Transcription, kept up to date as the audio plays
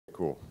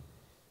cool.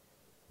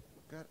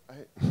 God,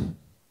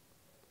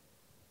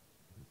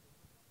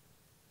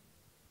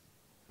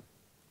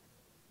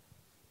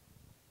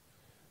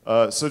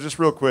 so just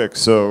real quick,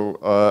 so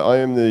I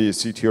am the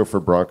CTO for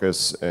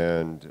Brank.as,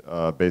 and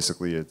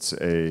basically it's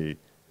a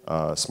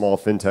small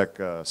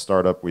fintech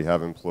startup. We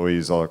have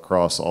employees all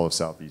across all of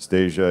Southeast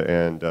Asia,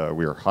 and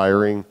we are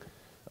hiring.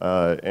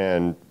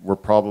 And we're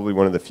probably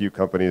one of the few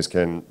companies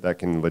that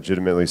can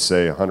legitimately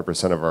say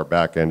 100% of our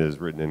backend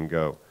is written in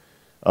Go.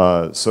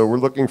 So we're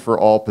looking for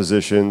all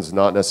positions,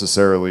 not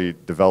necessarily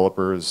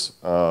developers,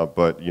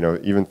 but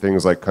even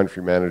things like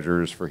country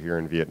managers for here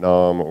in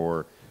Vietnam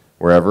or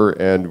wherever.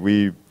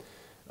 And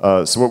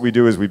so what we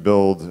do is we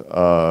build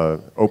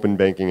open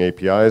banking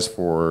APIs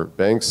for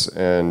banks.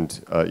 And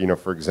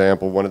for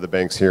example, one of the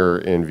banks here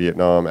in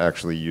Vietnam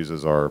actually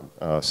uses our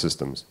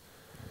systems.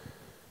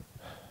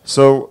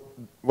 So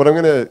what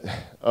I'm going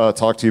to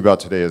talk to you about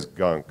today is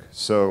Gunk.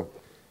 So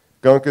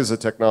Gunk is a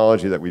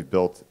technology that we've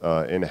built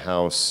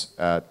in-house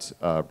at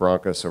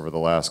Brank.as over the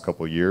last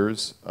couple of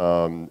years.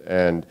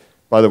 And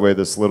by the way,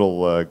 this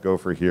little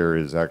gopher here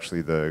is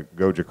actually the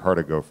Go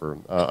Jakarta gopher.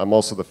 I'm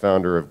also the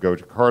founder of Go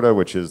Jakarta,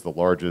 which is the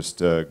largest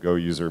Go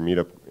user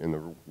meetup in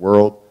the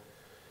world.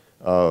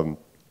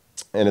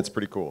 And it's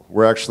pretty cool.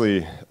 We're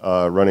actually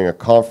running a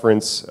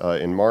conference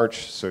in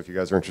March, so if you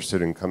guys are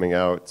interested in coming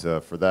out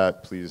for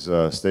that, please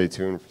stay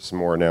tuned for some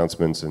more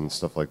announcements and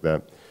stuff like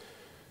that.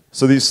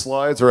 So these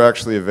slides are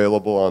actually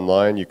available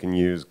online. You can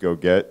use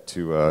GoGet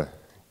to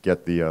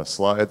get the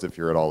slides if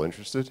you're at all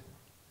interested.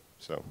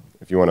 So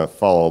if you want to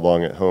follow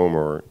along at home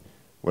or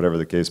whatever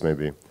the case may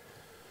be.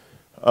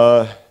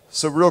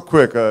 So real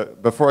quick,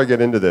 before I get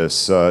into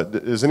this,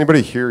 is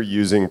anybody here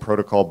using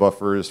protocol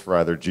buffers for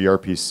either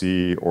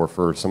gRPC or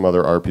for some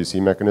other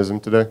RPC mechanism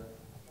today?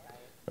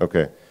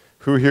 Okay.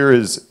 Who here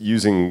is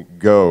using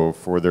Go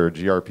for their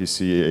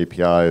gRPC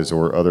APIs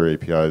or other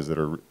APIs that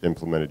are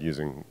implemented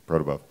using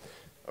protobuf?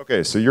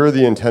 Okay, so you're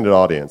the intended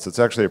audience. It's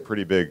actually a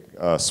pretty big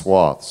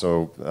swath,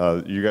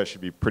 so you guys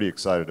should be pretty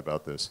excited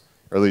about this,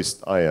 or at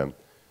least I am.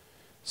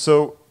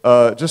 So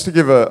just to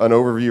give an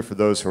overview for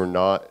those who are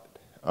not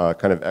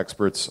kind of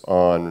experts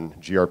on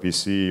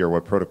gRPC or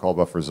what protocol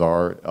buffers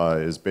are,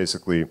 is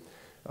basically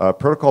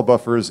protocol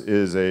buffers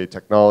is a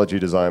technology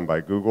designed by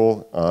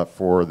Google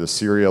for the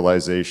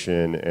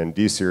serialization and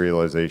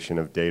deserialization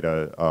of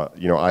data,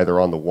 either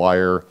on the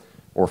wire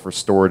or for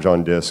storage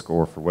on disk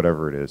or for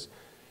whatever it is.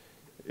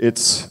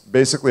 It's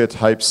basically a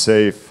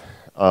type-safe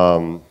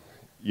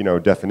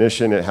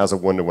definition. It has a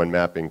one-to-one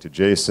mapping to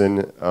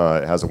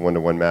JSON. It has a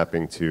one-to-one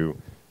mapping to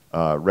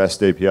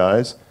REST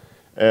APIs.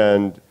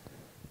 And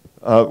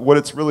what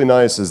it's really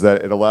nice is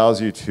that it allows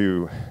you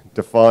to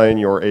define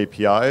your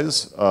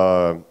APIs,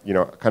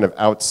 kind of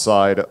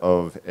outside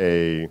of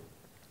a,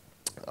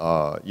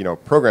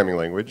 programming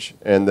language,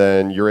 and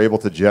then you're able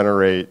to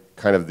generate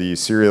kind of the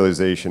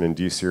serialization and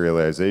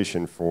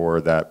deserialization for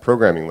that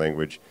programming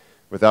language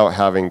without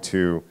having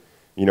to,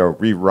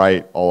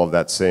 rewrite all of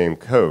that same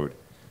code,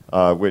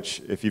 which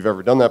if you've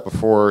ever done that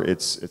before,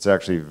 it's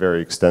actually very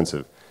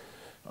extensive.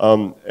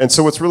 And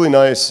so what's really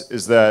nice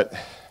is that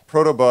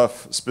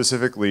protobuf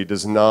specifically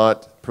does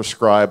not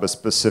prescribe a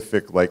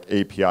specific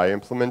API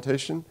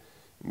implementation,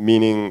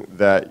 meaning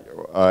that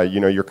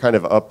you're kind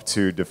of up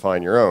to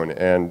define your own,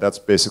 and that's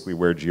basically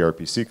where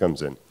gRPC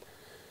comes in.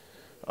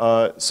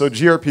 So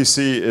gRPC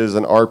is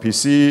an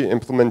RPC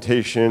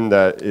implementation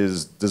that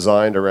is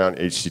designed around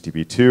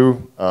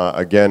HTTP2.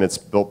 Again, it's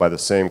built by the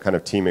same kind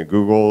of team at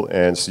Google,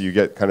 and so you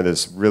get kind of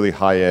this really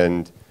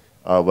high-end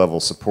level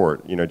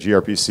support.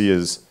 gRPC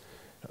is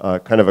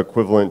kind of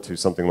equivalent to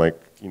something like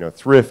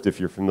Thrift, if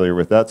you're familiar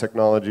with that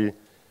technology.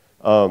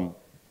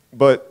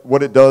 But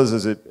what it does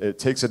is it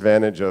takes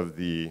advantage of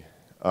the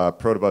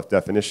protobuf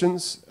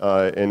definitions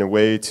in a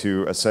way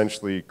to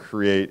essentially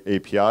create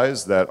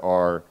APIs that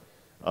are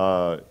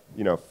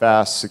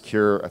fast,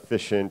 secure,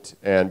 efficient,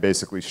 and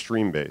basically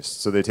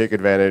stream-based. So they take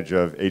advantage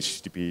of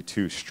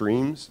HTTP2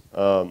 streams.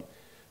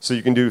 So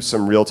you can do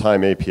some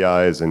real-time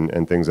APIs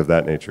and things of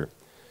that nature.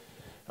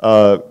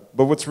 But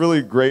what's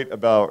really great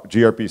about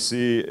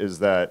gRPC is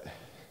that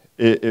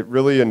it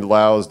really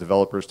allows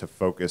developers to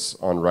focus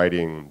on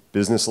writing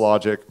business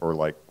logic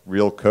or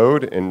real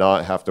code and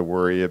not have to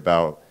worry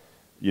about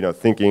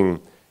thinking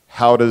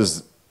how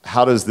does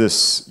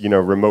this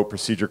remote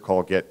procedure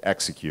call get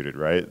executed,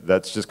 right?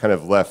 That's just kind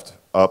of left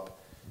up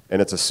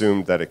and it's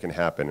assumed that it can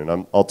happen.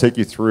 And I'll take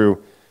you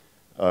through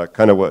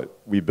kind of what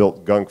we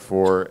built Gunk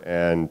for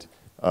and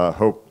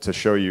hope to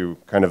show you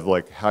kind of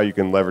how you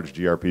can leverage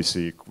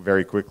gRPC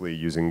very quickly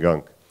using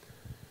Gunk.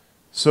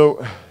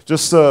 So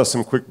just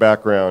some quick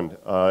background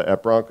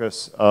at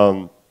Brank.as.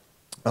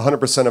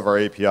 100% of our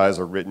APIs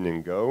are written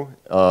in Go,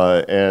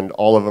 and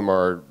all of them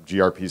are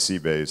gRPC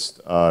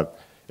based.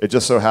 It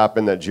just so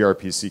happened that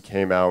gRPC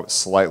came out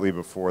slightly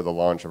before the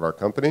launch of our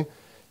company,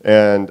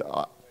 and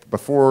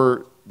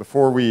before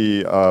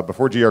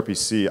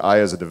gRPC, I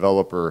as a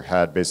developer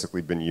had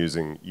basically been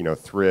using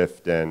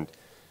Thrift and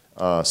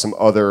some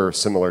other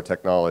similar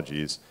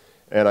technologies,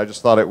 and I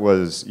just thought it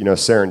was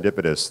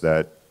serendipitous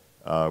that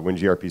When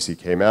gRPC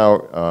came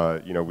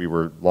out, you know, we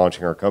were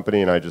launching our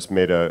company, and I just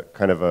made a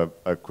kind of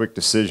a quick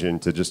decision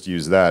to just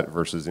use that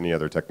versus any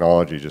other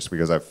technology, just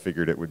because I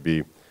figured it would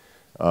be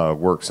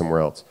work somewhere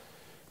else.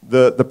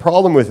 The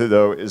problem with it,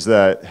 though, is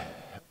that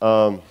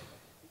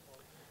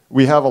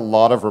we have a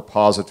lot of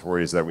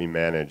repositories that we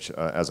manage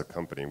as a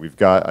company. We've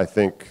got, I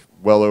think,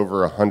 well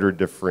over 100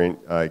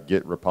 different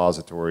Git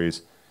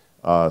repositories.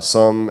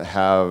 Some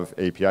have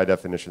API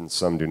definitions,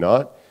 some do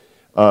not.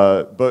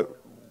 But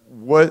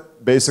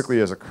what basically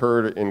has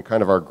occurred in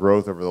kind of our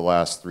growth over the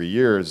last 3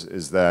 years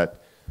is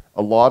that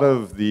a lot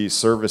of the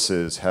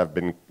services have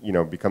been, you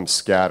know, become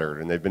scattered,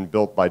 and they've been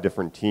built by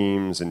different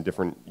teams and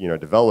different, you know,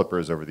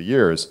 developers over the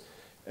years.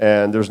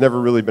 And there's never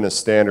really been a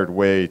standard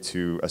way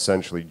to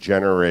essentially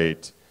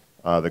generate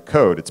the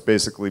code. It's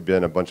basically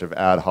been a bunch of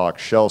ad hoc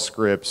shell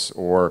scripts,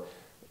 or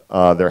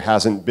there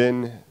hasn't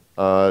been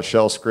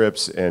shell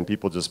scripts and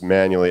people just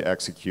manually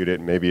execute it.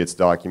 Maybe it's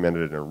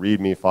documented in a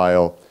README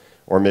file,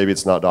 or maybe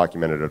it's not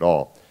documented at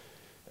all.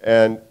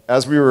 And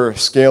as we were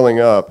scaling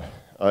up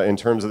in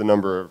terms of the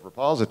number of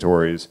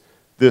repositories,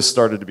 this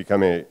started to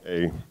become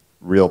a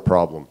real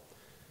problem.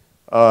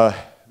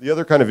 The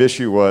other kind of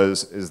issue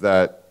is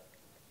that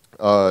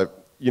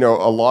you know,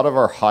 a lot of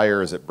our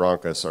hires at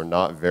Brank.as are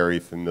not very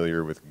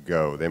familiar with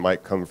Go. They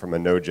might come from a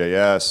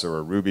Node.js or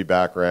a Ruby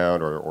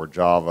background, or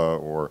Java,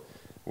 or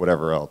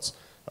whatever else.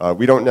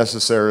 We don't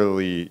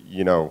necessarily,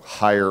 you know,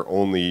 hire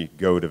only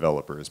Go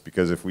developers,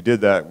 because if we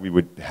did that, we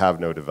would have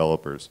no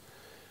developers.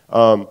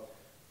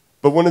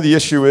 But one of the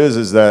issues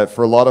is that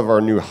for a lot of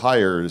our new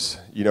hires,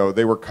 you know,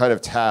 they were kind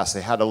of tasked.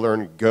 They had to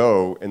learn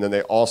Go, and then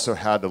they also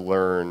had to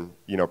learn,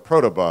 you know,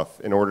 protobuf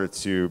in order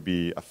to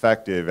be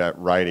effective at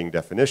writing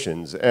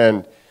definitions.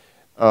 And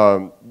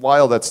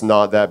while that's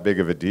not that big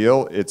of a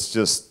deal, it's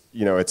just,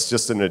 you know, it's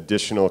just an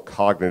additional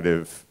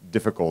cognitive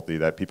difficulty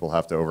that people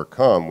have to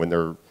overcome when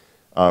they're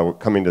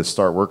coming to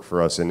start work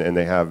for us, and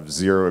they have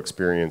zero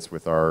experience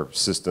with our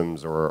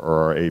systems or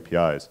our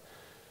APIs.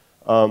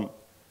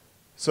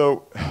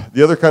 So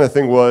the other kind of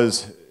thing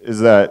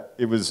is that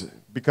it was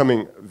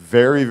becoming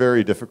very,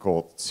 very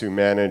difficult to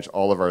manage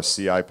all of our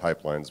CI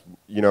pipelines.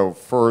 You know,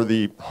 for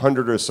the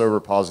 100 or so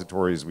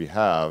repositories we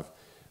have,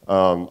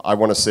 I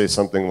want to say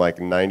something like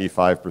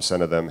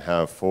 95% of them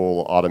have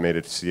full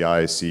automated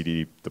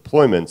CI/CD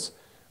deployments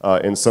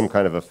in some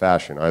kind of a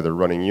fashion, either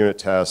running unit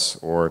tests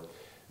or,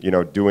 you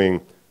know,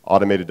 doing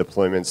automated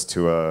deployments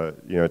to a,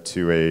 you know,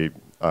 to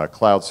a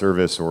cloud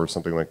service or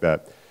something like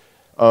that.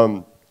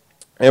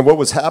 And what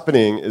was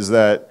happening is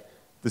that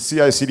the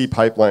CI/CD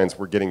pipelines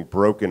were getting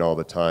broken all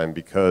the time,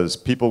 because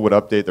people would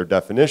update their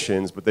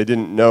definitions, but they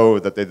didn't know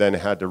that they then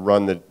had to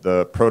run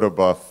the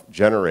protobuf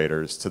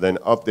generators to then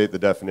update the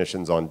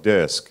definitions on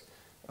disk,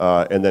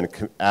 and then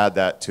add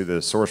that to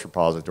the source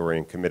repository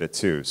and commit it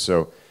to.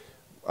 So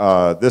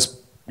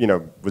this, you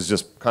know, was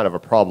just kind of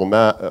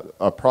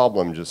a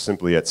problem just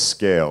simply at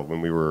scale when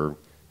we were,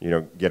 you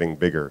know, getting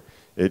bigger.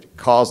 It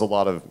caused a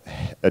lot of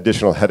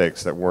additional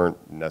headaches that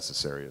weren't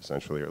necessary,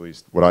 essentially, or at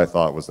least what I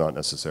thought was not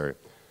necessary.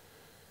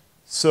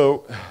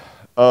 So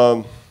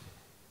the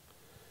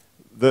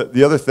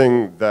other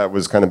thing that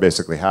was kind of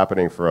basically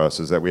happening for us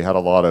is that we had a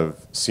lot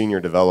of senior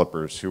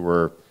developers who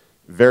were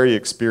very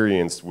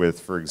experienced with,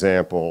 for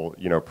example,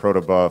 you know,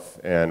 protobuf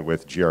and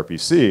with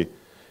gRPC,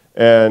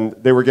 and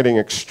they were getting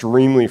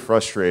extremely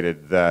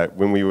frustrated that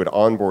when we would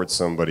onboard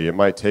somebody, it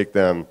might take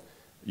them,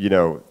 you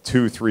know,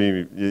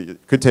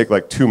 it could take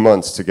like 2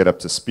 months to get up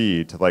to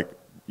speed to, like,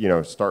 you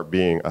know, start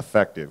being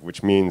effective,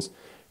 which means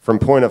from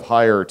point of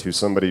hire to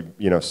somebody,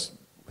 you know,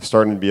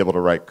 starting to be able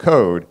to write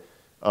code,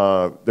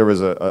 there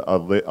was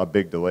a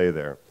big delay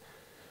there.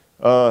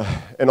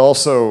 And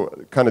also,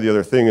 kind of the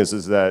other thing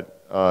is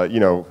that,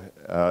 you know,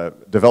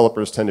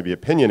 developers tend to be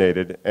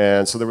opinionated,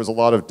 and so there was a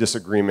lot of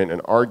disagreement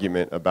and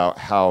argument about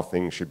how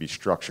things should be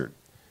structured.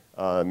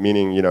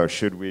 Meaning, you know,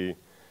 should we,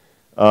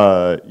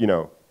 you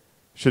know,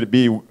 should it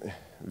be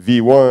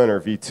V1 or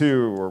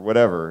V2 or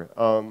whatever?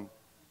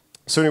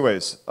 So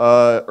anyways,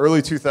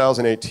 early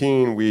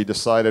 2018, we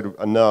decided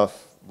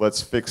enough,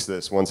 let's fix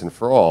this once and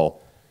for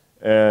all.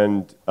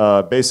 And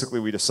basically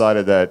we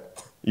decided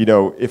that, you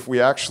know, if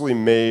we actually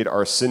made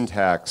our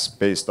syntax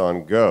based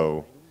on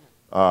Go,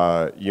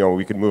 you know,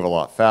 we could move a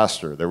lot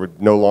faster. There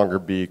would no longer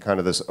be kind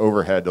of this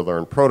overhead to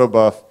learn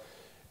protobuf.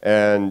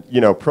 And,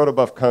 you know,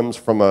 protobuf comes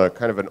from a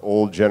kind of an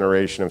old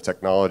generation of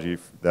technology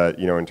that,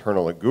 you know,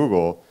 internal at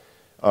Google.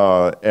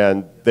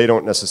 And they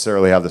don't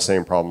necessarily have the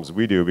same problems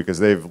we do, because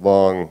they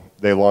long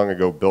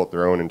ago built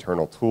their own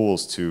internal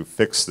tools to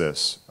fix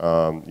this,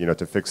 you know,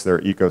 to fix their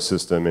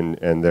ecosystem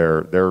and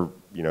their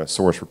you know,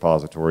 source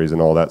repositories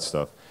and all that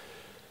stuff.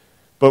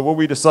 But what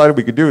we decided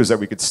we could do is that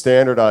we could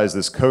standardize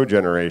this code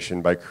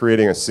generation by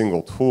creating a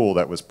single tool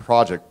that was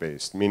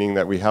project-based, meaning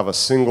that we have a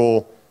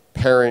single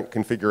parent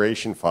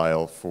configuration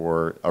file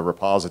for a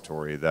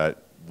repository that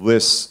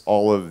lists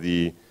all of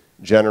the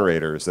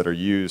generators that are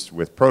used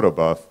with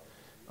protobuf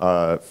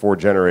for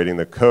generating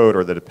the code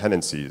or the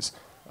dependencies.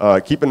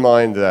 Keep in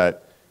mind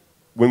that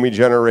when we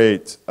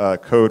generate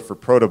code for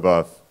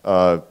protobuf,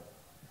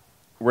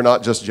 we're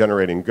not just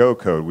generating Go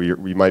code.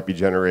 We might be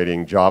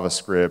generating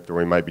JavaScript, or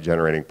we might be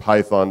generating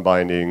Python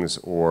bindings,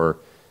 or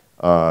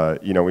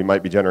we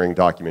might be generating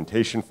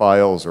documentation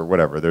files or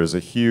whatever. There's a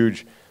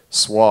huge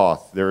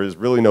swath. There is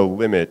really no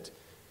limit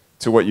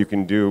to what you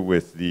can do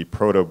with the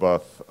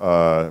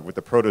protobuf, with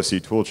the proto-C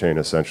toolchain,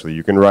 essentially.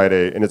 You can write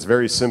and it's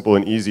very simple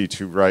and easy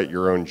to write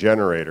your own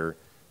generator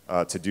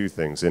to do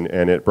things. And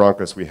at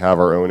Brank.as, we have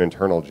our own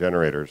internal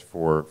generators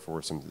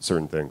for some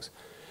certain things.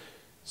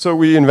 So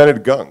we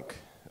invented Gunk.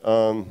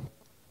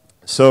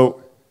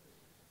 So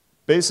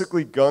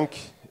basically, Gunk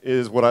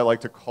is what I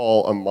like to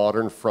call a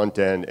modern front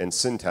end and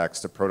syntax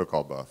to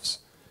protocol buffs.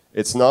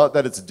 It's not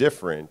that it's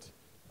different.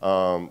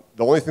 The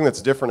only thing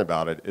that's different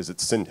about it is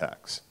its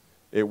syntax.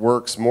 It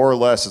works more or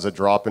less as a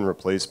drop-in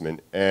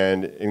replacement,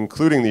 and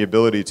including the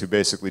ability to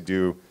basically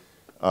do,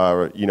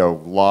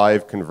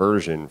 live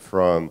conversion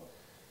from,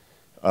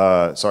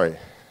 to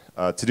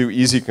do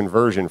easy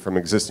conversion from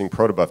existing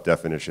protobuf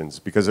definitions,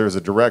 because there's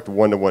a direct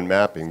one-to-one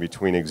mapping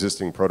between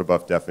existing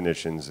protobuf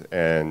definitions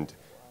and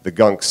the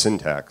Gunk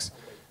syntax.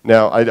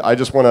 Now, I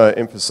just want to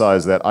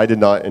emphasize that I did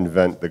not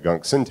invent the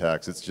Gunk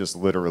syntax. It's just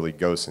literally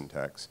Go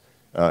syntax.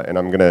 And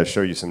I'm going to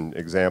show you some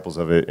examples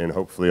of it, and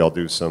hopefully I'll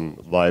do some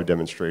live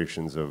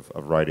demonstrations of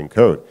writing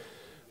code.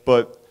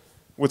 But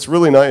what's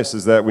really nice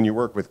is that when you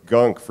work with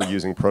Gunk for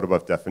using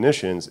protobuf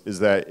definitions, is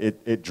that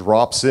it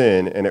drops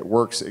in and it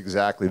works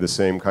exactly the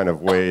same kind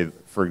of way,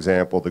 for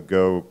example, the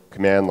Go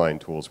command line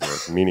tools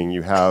work, meaning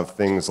you have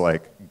things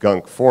like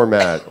Gunk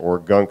format or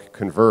Gunk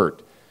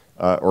convert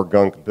or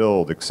Gunk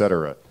build,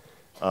 etc.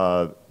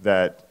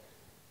 That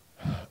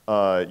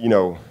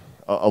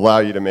allow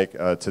you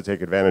to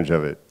take advantage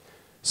of it.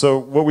 So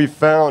what we've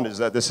found is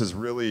that this has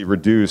really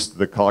reduced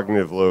the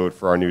cognitive load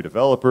for our new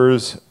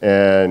developers,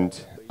 and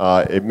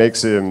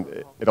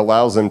it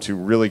allows them to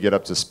really get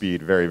up to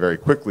speed very, very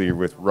quickly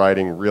with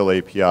writing real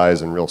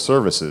APIs and real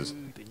services.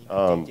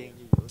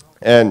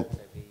 And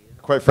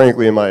quite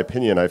frankly, in my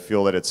opinion, I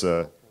feel that it's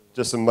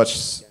just a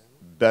much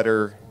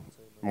better,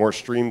 more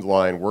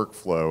streamlined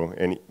workflow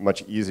and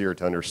much easier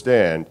to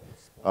understand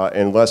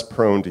and less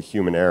prone to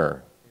human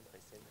error.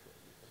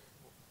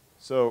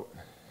 So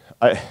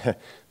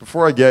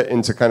before I get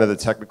into kind of the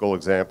technical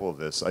example of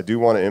this, I do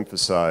want to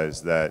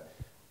emphasize that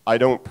I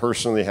don't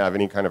personally have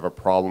any kind of a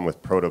problem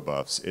with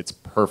protobufs. It's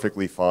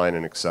perfectly fine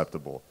and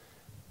acceptable.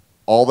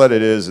 All that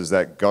it is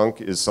that Gunk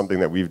is something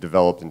that we've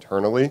developed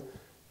internally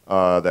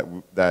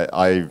that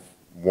I've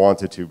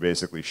wanted to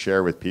basically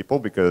share with people,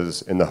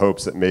 because in the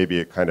hopes that maybe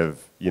it kind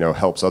of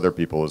helps other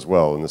people as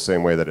well in the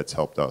same way that it's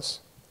helped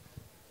us.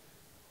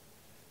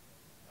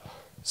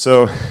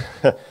 So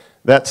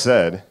that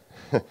said,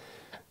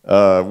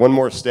 one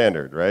more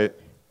standard, right?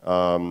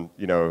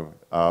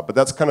 But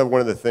that's kind of one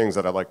of the things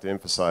that I like to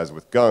emphasize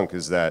with Gunk,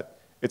 is that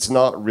it's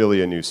not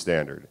really a new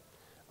standard.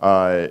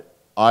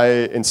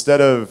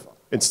 Instead of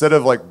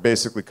like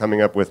basically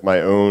coming up with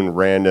my own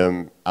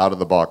random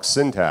out-of-the-box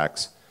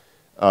syntax,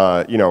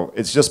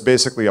 it's just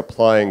basically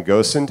applying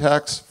Go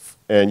syntax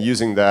and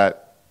using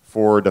that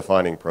for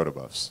defining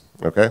protobufs.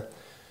 Okay.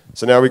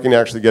 So now we can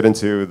actually get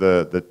into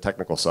the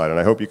technical side, and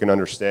I hope you can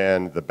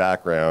understand the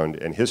background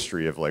and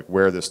history of like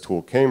where this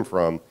tool came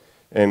from,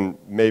 and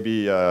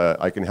maybe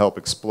I can help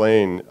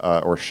explain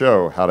or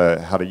show how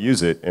to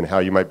use it and how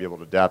you might be able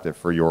to adapt it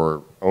for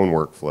your own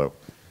workflow.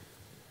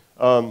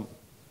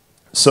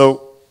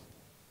 So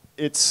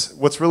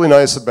what's really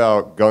nice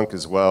about Gunk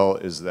as well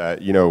is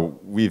that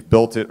we've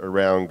built it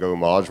around Go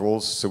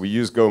modules. So we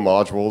use Go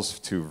modules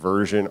to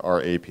version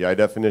our API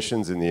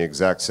definitions in the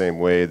exact same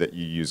way that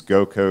you use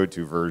Go code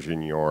to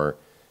version your,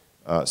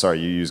 you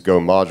use Go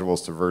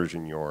modules to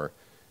version your,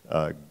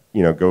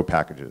 Go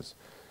packages.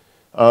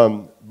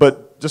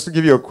 But just to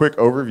give you a quick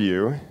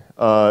overview,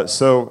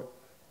 so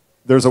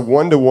there's a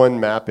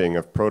one-to-one mapping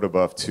of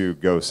protobuf to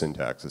Go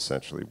syntax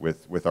essentially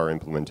with our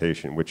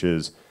implementation, which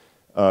is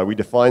we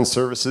define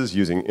services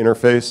using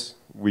interface.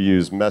 We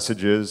use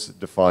messages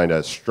defined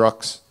as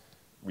structs.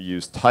 We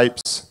use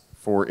types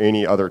for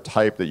any other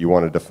type that you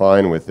want to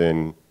define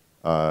within,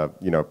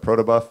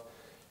 protobuf.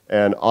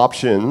 And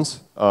options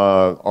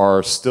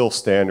are still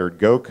standard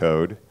Go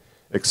code,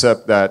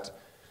 except that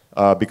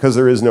because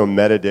there is no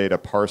metadata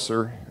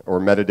parser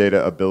or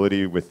metadata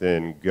ability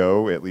within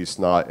Go, at least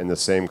not in the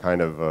same kind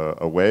of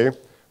a way,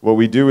 what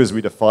we do is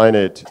we define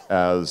it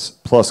as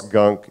plus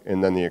Gunk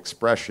and then the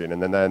expression, and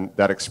then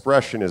that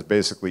expression is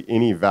basically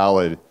any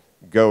valid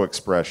Go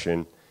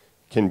expression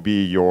can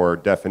be your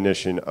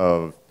definition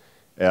of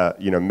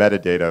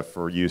metadata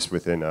for use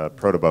within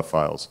protobuf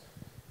files.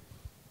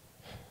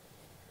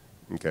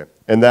 Okay,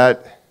 and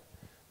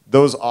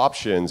those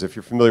options, if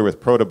you're familiar with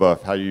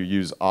protobuf, how you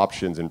use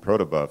options in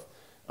protobuf,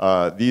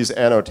 these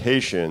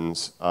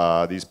annotations,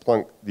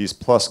 these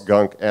plus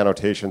Gunk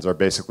annotations are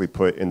basically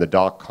put in the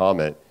doc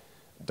comment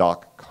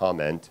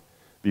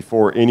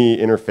before any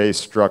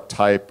interface struct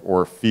type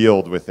or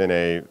field within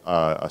a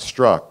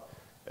struct,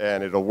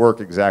 and it'll work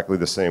exactly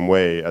the same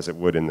way as it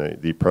would in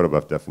the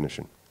protobuf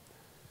definition.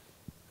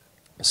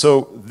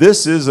 So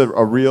this is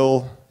a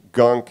real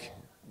Gunk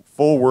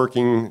full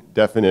working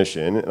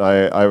definition, and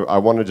I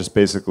want to just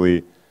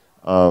basically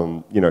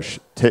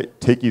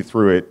take you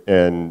through it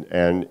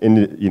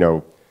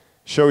and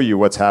show you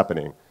what's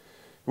happening,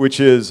 which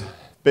is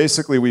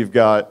basically we've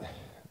got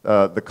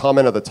the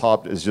comment at the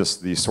top is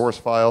just the source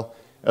file.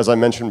 As I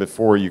mentioned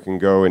before, you can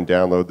go and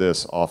download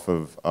this off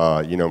of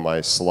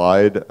my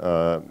slide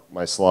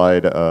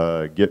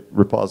Git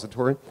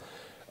repository.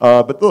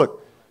 But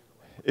look,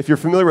 if you're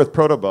familiar with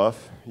protobuf,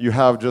 you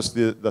have just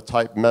the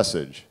type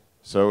message.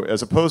 So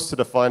as opposed to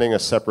defining a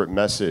separate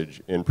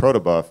message in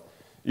protobuf,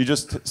 you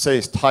just say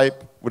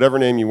type whatever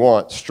name you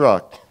want,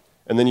 struct,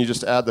 and then you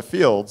just add the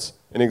fields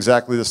in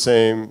exactly the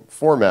same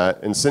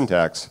format and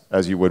syntax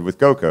as you would with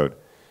Go code.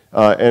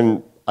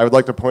 And I would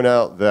like to point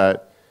out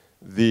that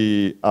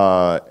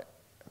I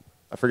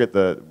forget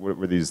what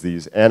were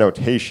these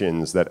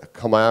annotations that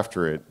come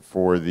after it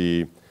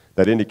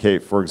that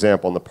indicate, for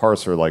example, in the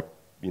parser like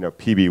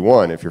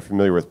PB1, if you're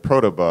familiar with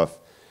protobuf,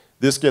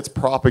 this gets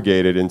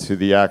propagated into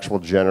the actual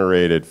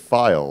generated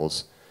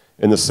files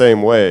in the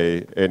same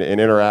way and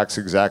interacts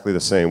exactly the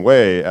same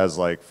way as,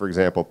 like, for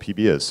example, PB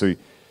is. So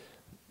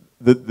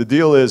the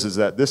deal is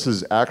that this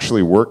is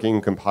actually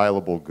working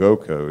compilable Go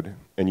code,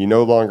 and you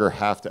no longer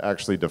have to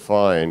actually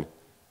define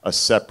a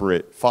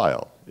separate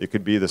file. It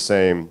could be the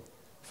same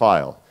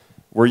file.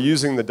 We're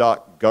using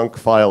the .gunk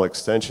file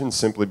extension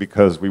simply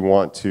because we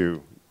want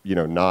to,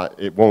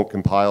 it won't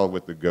compile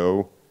with the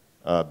Go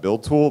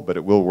build tool, but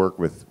it will work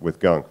with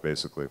Gunk,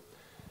 basically.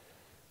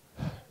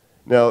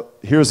 Now,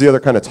 here's the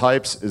other kind of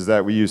types, is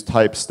that we use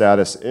type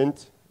status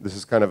int. This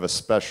is kind of a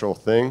special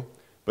thing,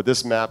 but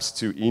this maps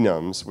to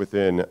enums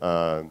within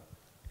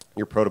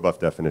your protobuf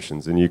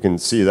definitions. And you can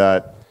see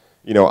that,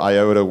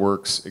 IOTA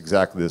works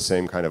exactly the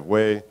same kind of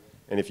way.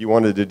 And if you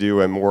wanted to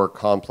do a more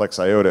complex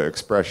IOTA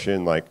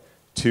expression, like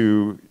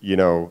 2,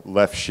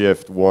 left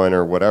shift 1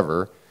 or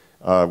whatever,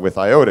 with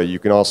IOTA, you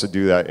can also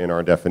do that in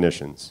our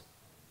definitions.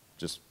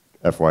 Just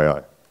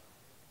FYI.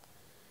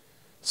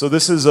 So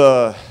this is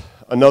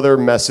another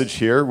message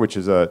here, which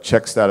is a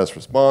check status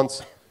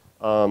response.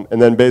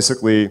 And then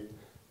basically,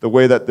 the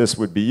way that this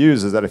would be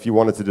used is that if you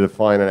wanted to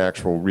define an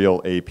actual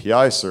real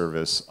API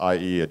service,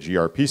 i.e. a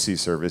gRPC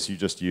service, you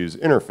just use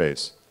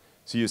interface.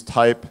 So you use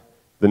type,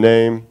 the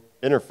name,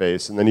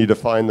 interface, and then you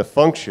define the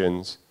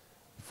functions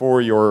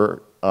for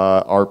your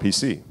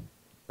RPC,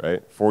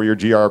 right? For your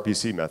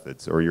gRPC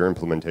methods or your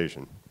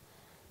implementation.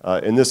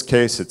 In this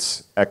case,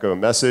 it's echo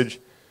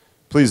message.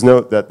 Please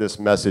note that this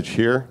message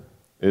here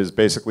is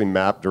basically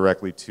mapped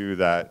directly to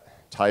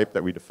that type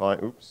that we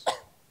define. Oops.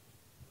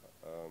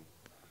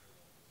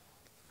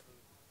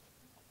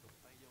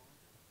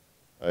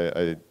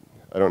 I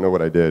don't know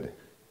what I did.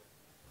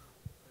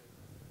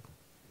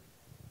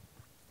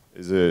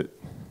 Is it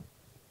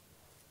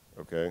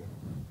okay?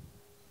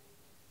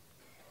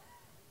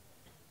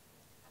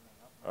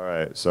 All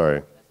right,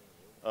 sorry.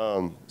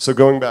 So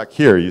going back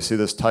here, you see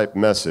this type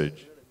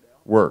message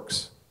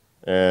works.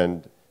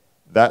 And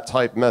that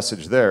type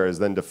message there is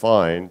then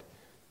defined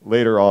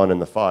later on in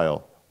the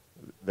file,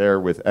 there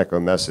with echo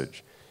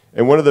message.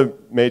 And one of the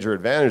major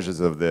advantages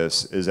of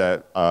this is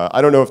that,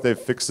 I don't know if they've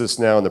fixed this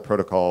now in the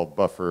protocol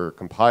buffer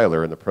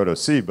compiler in the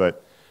Proto-C,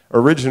 but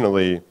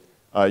originally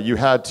you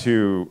had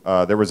to,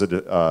 there was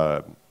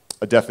a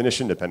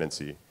definition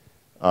dependency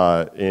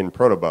in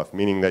protobuf,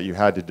 meaning that you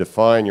had to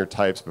define your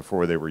types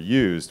before they were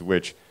used,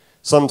 which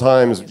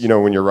sometimes,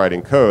 when you're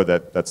writing code,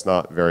 that's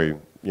not very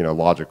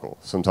logical.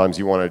 Sometimes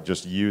you want to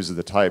just use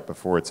the type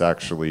before it's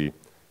actually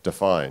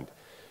defined.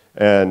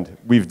 And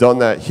we've done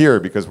that here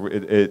because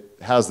it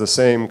has the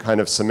same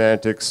kind of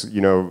semantics,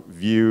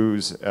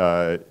 views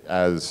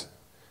has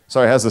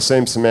the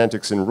same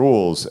semantics and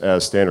rules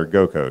as standard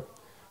Go code.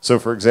 So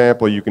for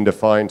example, you can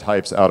define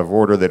types out of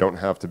order. They don't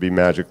have to be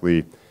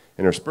magically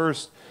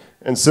interspersed.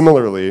 And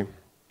similarly,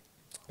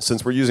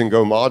 since we're using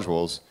Go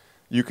modules,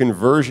 you can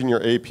version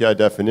your API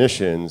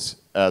definitions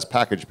as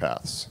package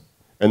paths.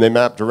 And they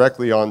map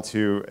directly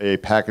onto a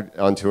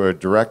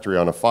directory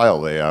on a file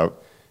layout.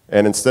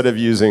 And instead of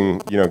using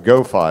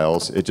Go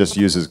files, it just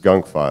uses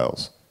Gunk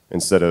files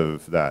instead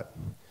of that.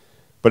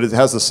 But it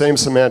has the same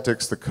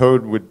semantics. The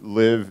code would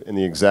live in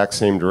the exact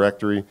same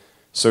directory.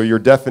 So your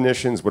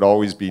definitions would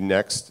always be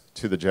next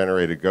to the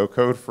generated Go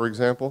code, for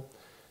example,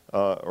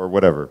 or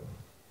whatever.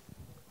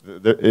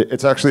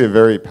 It's actually a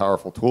very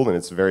powerful tool, and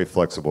it's very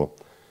flexible.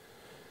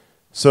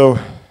 So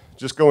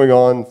just going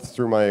on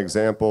through my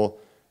example,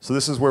 so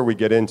this is where we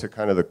get into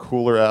kind of the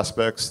cooler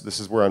aspects.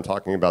 This is where I'm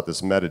talking about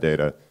this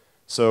metadata.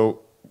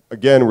 So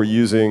again, we're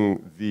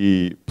using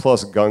the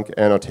plus Gunk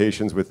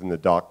annotations within the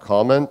doc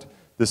comment.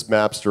 This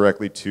maps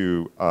directly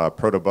to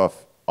protobuf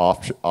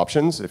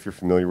options, if you're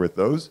familiar with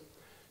those.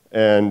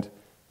 And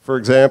for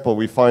example,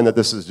 we find that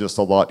this is just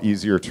a lot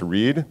easier to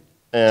read.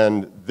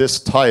 And this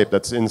type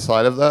that's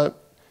inside of that,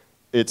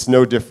 it's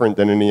no different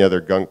than any other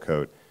Gunk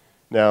code.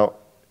 Now,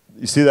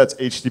 you see that's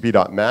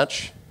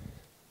http.match.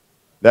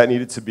 That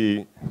needed to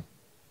be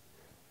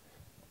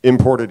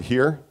imported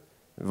here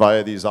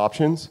via these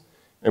options.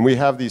 And we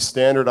have these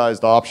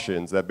standardized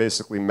options that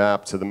basically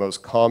map to the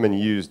most common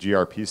used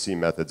gRPC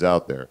methods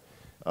out there.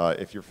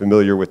 if you're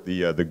familiar with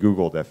the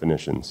Google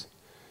definitions.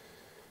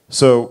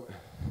 So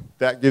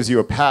that gives you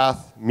a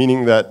path,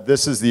 meaning that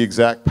this is the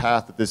exact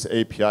path that this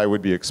API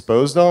would be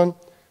exposed on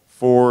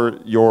for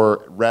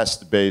your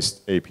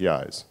REST-based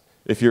APIs.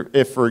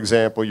 If, for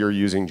example, you're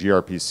using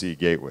gRPC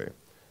gateway,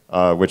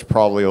 which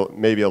probably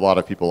maybe a lot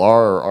of people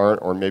are or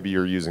aren't, or maybe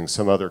you're using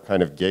some other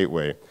kind of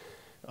gateway.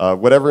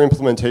 Whatever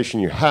implementation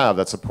you have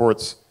that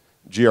supports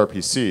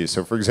gRPC.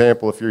 So for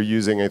example, if you're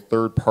using a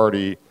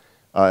third-party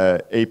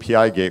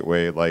API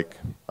gateway like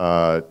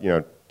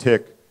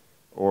Tick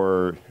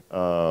or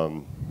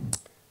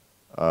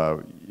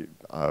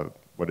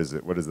what is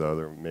it? What is the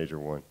other major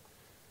one?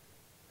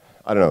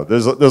 I don't know.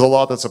 There's a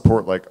lot that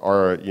support like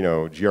our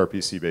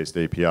gRPC-based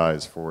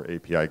APIs for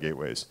API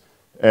gateways,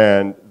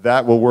 and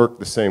that will work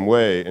the same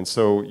way. And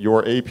so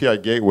your API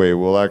gateway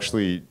will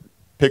actually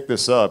pick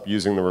this up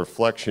using the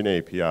reflection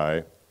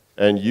API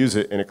and use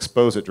it and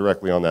expose it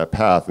directly on that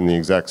path in the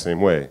exact same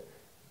way.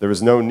 There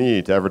is no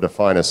need to ever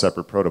define a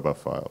separate protobuf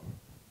file.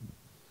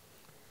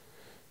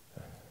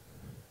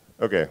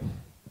 Okay.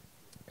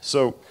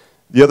 So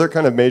the other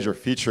kind of major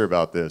feature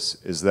about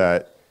this is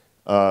that,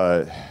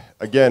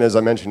 again, as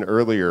I mentioned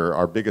earlier,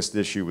 our biggest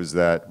issue was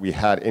that we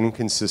had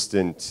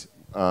inconsistent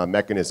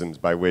mechanisms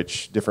by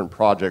which different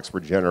projects were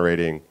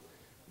generating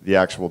the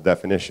actual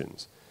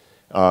definitions.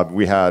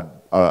 We had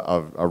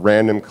a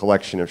random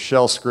collection of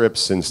shell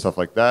scripts and stuff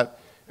like that.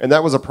 And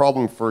that was a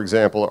problem, for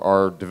example,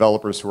 our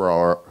developers who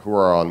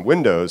are on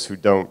Windows who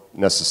don't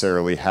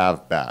necessarily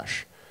have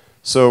Bash.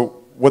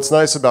 So what's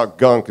nice about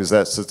Gunk is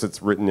that since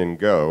it's written in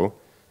Go,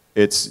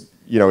 it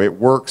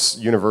works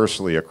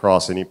universally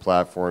across any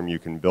platform. You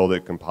can build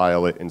it,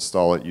 compile it,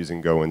 install it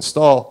using Go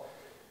install.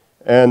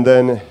 And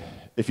then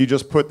if you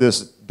just put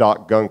this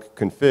 .gunk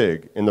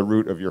config in the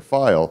root of your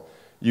file,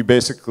 you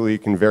basically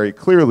can very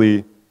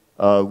clearly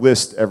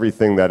list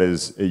everything that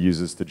it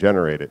uses to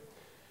generate it.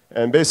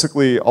 And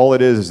basically all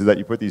it is that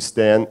you put these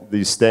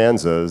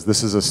stanzas.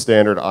 This is a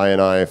standard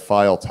INI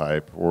file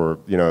type, or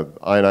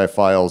INI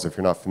files, if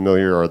you're not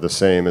familiar, are the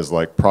same as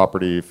like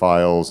property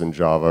files in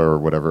Java or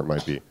whatever it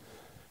might be.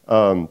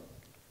 So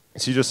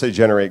you just say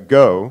generate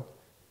Go,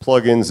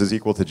 plugins is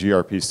equal to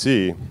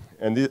gRPC,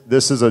 and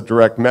this is a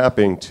direct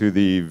mapping to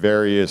the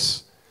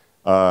various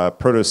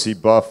Proto-C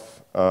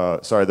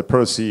the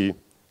Proto-C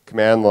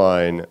command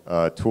line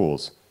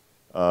tools,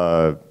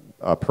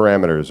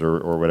 parameters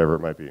or whatever it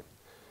might be.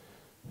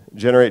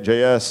 Generate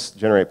JS,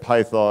 generate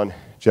Python,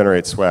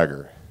 generate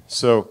Swagger.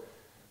 So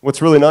what's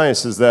really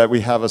nice is that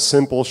we have a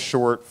simple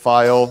short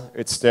file.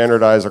 It's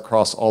standardized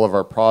across all of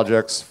our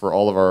projects for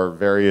all of our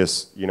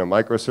various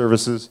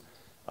microservices.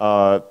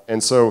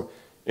 And so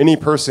any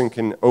person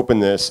can open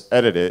this,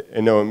 edit it,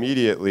 and know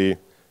immediately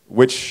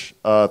which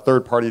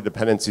third-party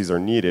dependencies are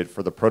needed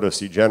for the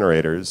Proto-C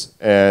generators,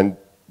 and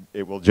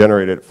it will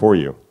generate it for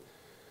you.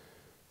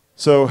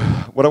 So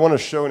what I want to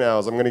show now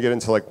is I'm going to get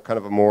into like kind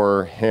of a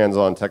more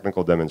hands-on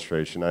technical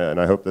demonstration, and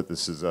I hope that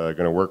this is going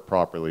to work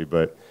properly.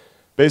 But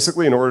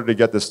basically, in order to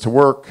get this to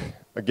work,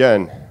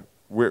 again,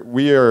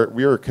 we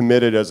are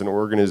committed as an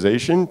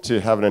organization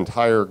to have an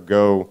entire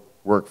Go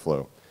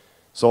workflow.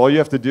 So all you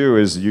have to do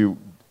is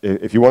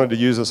if you wanted to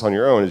use this on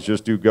your own, is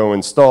just do Go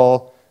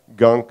install,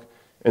 Gunk,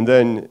 and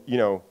then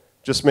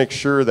just make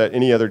sure that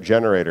any other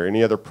generator,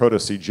 any other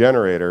Proto-C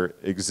generator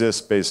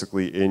exists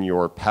basically in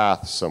your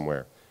path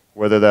somewhere.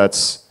 Whether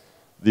that's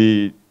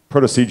the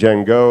Proto-C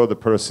Gen Go, the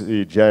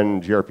Proto-C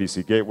Gen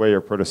gRPC Gateway,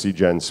 or Proto-C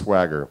Gen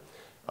Swagger.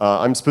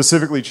 I'm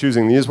specifically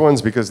choosing these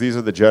ones because these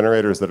are the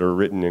generators that are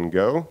written in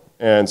Go,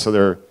 and so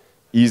they're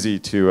easy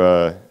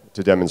to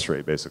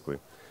demonstrate, basically.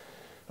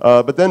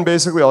 But then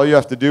basically all you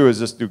have to do is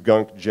just do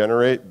Gunk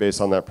generate based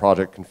on that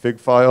project config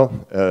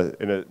file.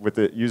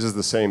 It uses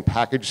the same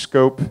package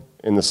scope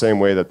in the same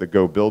way that the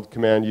Go build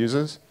command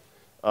uses,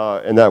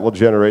 and that will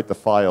generate the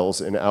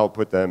files and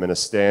output them in a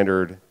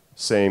standard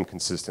same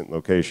consistent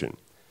location.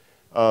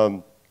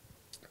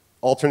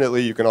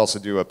 Alternately, you can also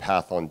do a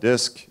path on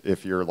disk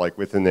if you're like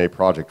within a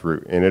project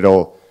root, and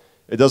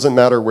it doesn't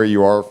matter where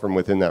you are from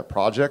within that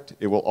project.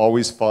 It will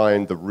always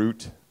find the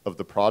root of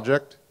the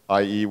project,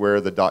 i.e. where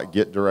the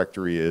 .git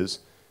directory is,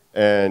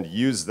 and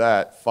use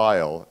that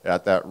file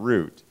at that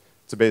root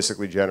to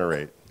basically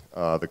generate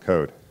the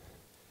code.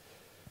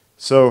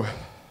 So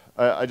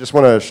I just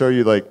want to show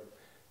you, like,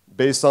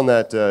 based on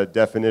that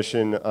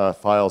definition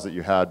files that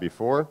you had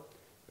before,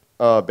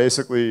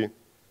 basically,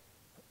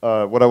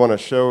 what I want to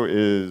show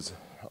is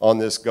on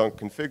this Gunk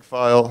config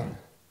file.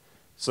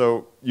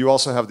 So you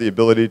also have the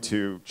ability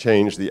to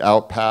change the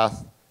out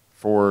path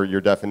for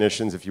your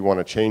definitions if you want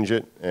to change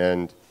it,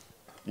 and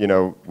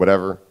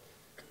whatever.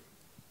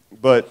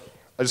 But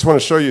I just want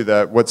to show you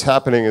that what's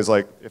happening is,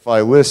 like, if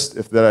I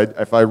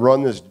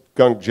run this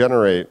Gunk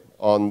generate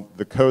on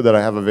the code that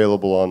I have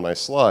available on my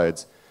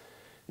slides,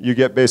 you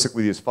get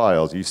basically these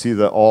files. You see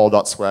the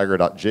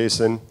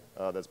all.swagger.json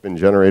that's been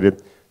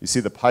generated. You see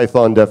the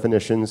Python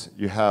definitions.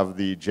 You have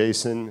the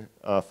JSON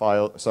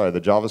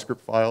the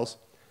JavaScript files.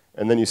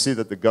 And then you see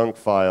that the Gunk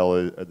file,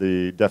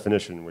 the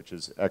definition, which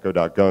is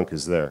echo.gunk,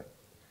 is there.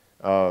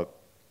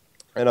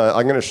 And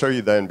I'm going to show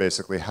you then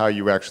basically how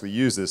you actually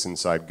use this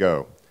inside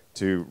Go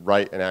to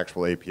write an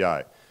actual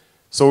API.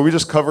 So what we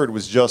just covered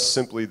was just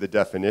simply the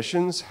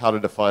definitions, how to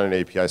define an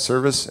API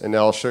service, and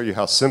now I'll show you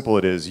how simple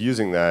it is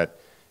using that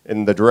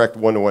in the direct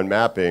one-to-one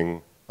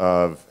mapping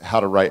of how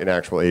to write an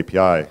actual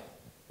API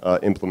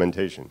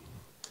implementation.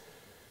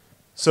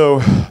 So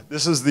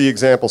this is the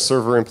example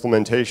server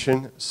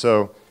implementation.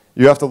 So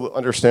you have to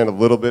understand a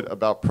little bit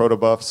about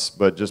protobufs,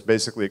 but just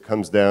basically it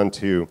comes down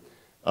to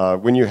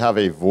when you have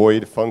a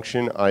void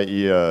function,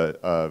 i.e.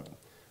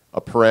 a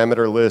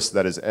parameter list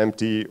that is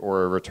empty,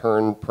 or a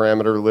return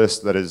parameter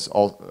list that is,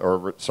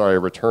 a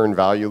return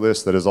value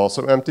list that is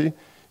also empty,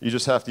 you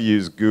just have to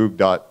use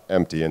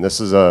goog.empty. And this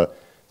has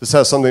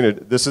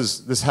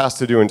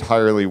to do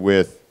entirely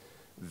with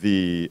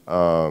the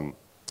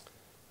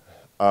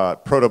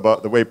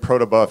the way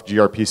protobuf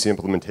gRPC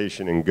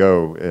implementation in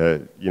Go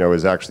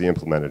is actually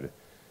implemented.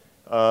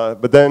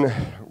 But then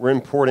we're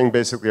importing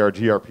basically our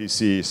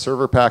gRPC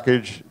server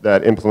package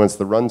that implements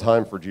the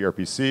runtime for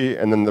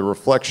gRPC, and then the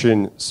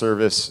reflection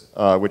service,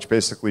 which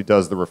basically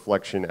does the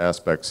reflection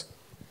aspects.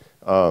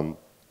 Yeah.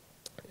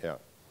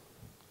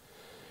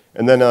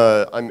 And then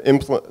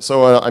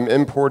I'm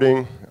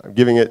importing, I'm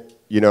giving it,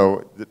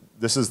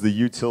 this is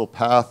the util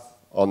path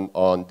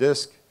on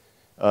disk.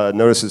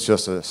 Notice it's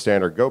just a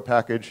standard Go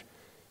package.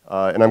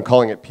 And I'm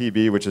calling it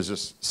PB, which is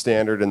just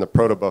standard in the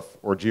protobuf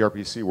or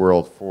gRPC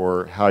world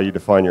for how you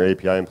define your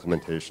API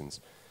implementations.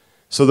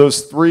 So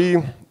those three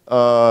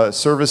API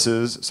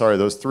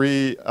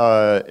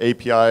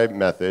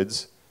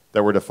methods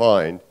that were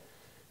defined,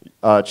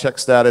 check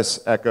status,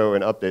 echo,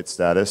 and update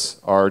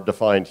status, are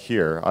defined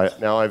here.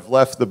 Now I've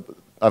left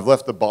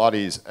the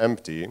bodies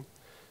empty,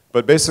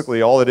 but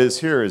basically all it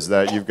is here is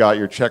that you've got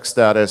your check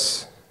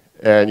status,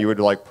 and you would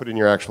like put in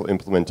your actual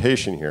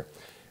implementation here.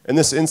 In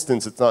this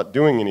instance, it's not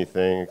doing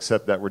anything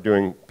except that we're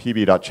doing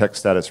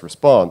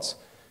pb.checkStatusResponse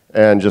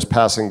and just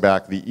passing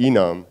back the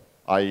enum,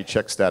 i.e.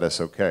 check status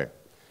OK.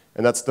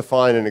 And that's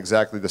defined in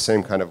exactly the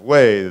same kind of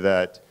way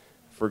that,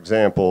 for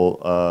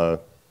example,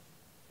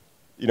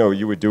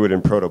 you would do it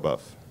in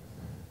protobuf.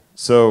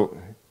 So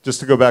just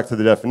to go back to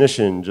the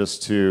definition,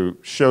 just to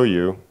show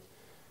you,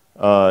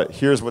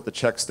 here's what the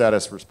check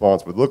status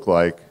response would look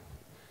like.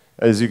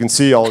 As you can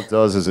see, all it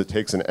does is it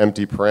takes an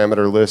empty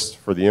parameter list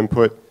for the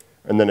input,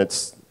 and then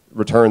it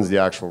returns the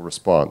actual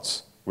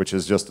response, which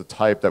is just a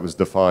type that was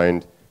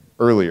defined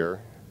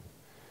earlier.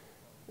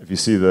 If you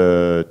see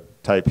the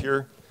type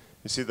here,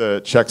 you see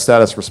the check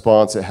status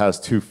response. It has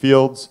two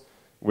fields,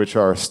 which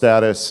are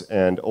status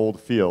and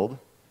old field.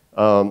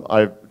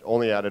 I've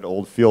only added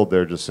old field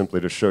there just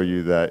simply to show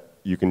you that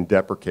you can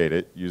deprecate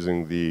it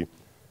using the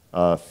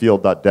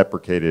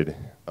field.deprecated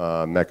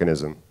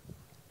mechanism,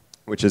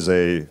 which is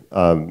a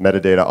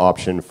metadata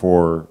option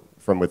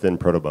from within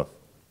protobuf.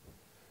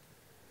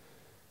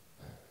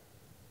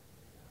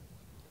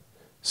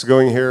 So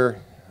going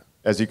here,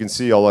 as you can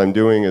see, all I'm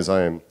doing is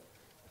I'm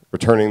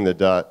returning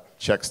the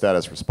 .check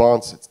status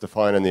response. It's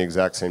defined in the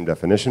exact same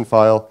definition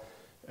file.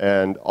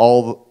 And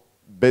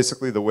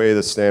basically the way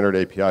the standard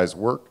APIs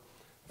work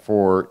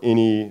for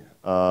any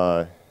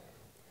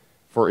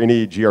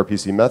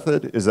gRPC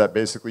method is that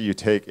basically you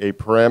take a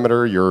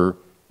parameter, your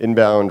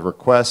inbound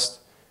request,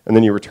 and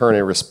then you return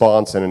a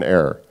response and an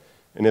error.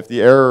 And if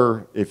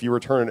you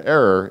return an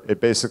error, the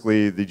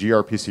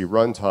gRPC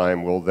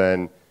runtime will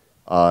then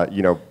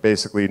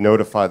basically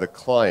notify the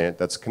client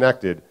that's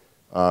connected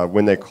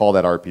when they call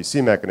that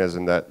RPC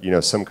mechanism that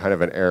some kind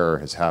of an error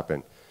has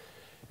happened.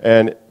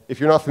 And if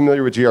you're not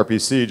familiar with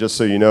gRPC, just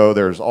so you know,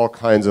 there's all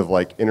kinds of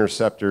like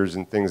interceptors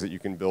and things that you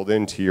can build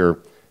into your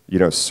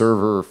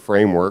server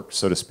framework,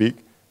 so to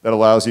speak, that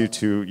allows you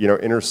to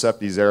intercept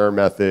these error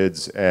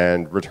methods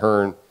and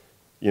return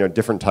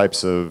different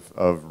types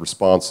of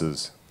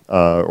responses,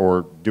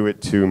 or do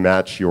it to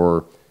match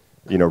your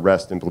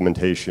REST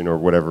implementation or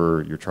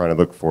whatever you're trying to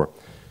look for.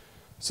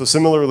 So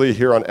similarly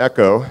here on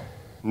echo,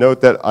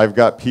 note that I've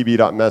got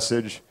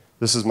pb.message.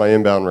 This is my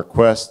inbound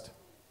request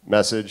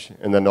message,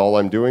 and then all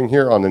I'm doing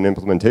here on an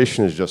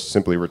implementation is just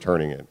simply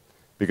returning it,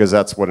 because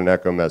that's what an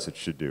echo message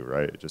should do,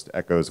 right? It just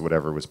echoes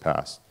whatever was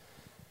passed.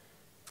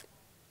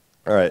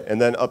 All right,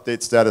 and then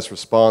update status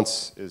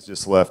response is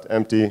just left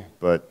empty,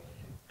 but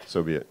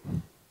so be it.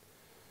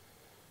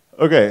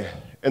 Okay,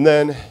 and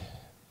then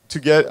to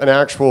get an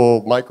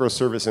actual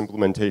microservice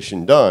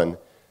implementation done,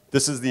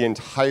 this is the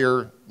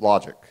entire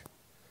logic.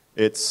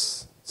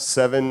 It's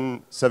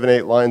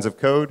 8 lines of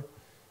code.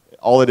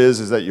 All it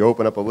is that you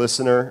open up a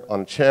listener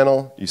on a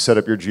channel, you set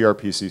up your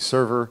gRPC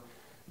server,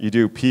 you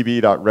do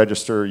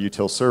pb.register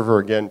util server,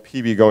 again,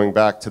 pb going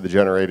back to the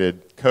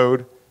generated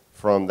code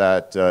from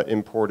that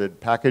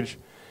imported package.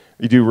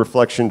 You do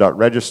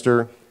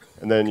reflection.register,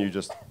 and then you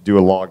just do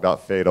a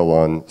log.fatal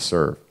on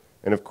serve.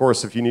 And of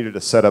course, if you needed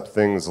to set up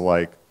things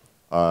like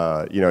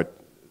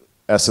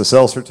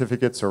SSL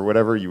certificates or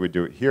whatever, you would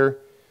do it here.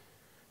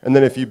 And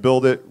then if you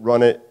build it,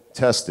 run it,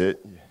 test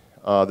it,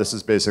 this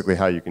is basically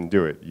how you can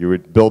do it. You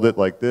would build it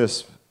like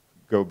this,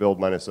 go build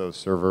 -o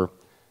server,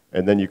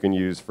 and then you can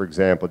use, for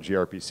example,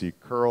 gRPC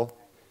curl,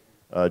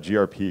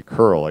 gRPC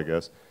curl, I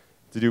guess,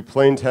 to do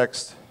plain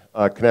text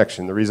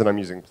connection. The reason I'm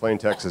using plain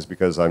text is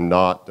because I'm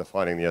not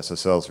defining the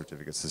SSL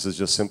certificates. This is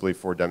just simply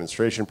for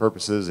demonstration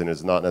purposes and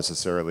is not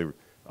necessarily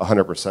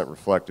 100%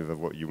 reflective of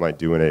what you might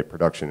do in a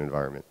production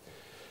environment.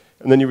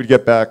 And then you would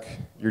get back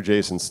your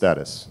JSON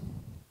status.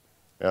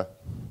 Yeah?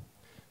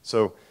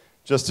 So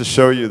just to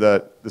show you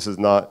that this is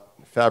not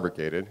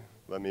fabricated,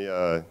 let me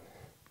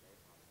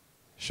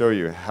show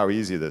you how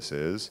easy this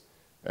is.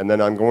 And then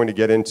I'm going to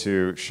get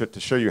into, to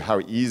show you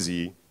how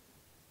easy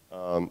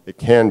it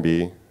can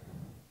be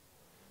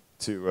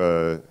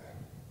to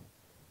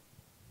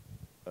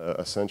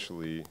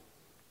essentially,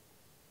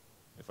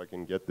 if I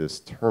can get this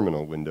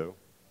terminal window,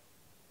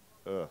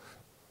 ugh.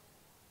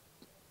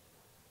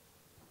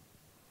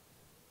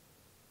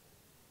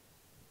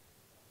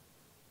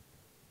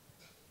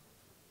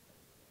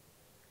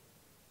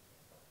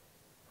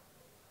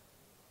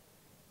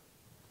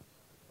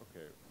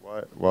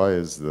 Okay, why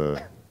is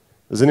the,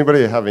 does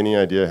anybody have any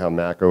idea how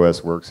Mac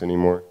OS works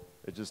anymore?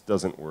 It just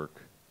doesn't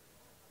work.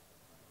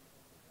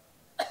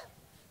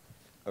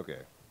 Okay.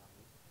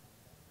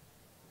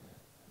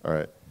 All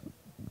right.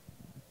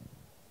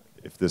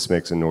 If this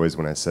makes a noise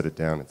when I set it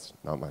down, it's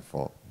not my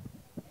fault.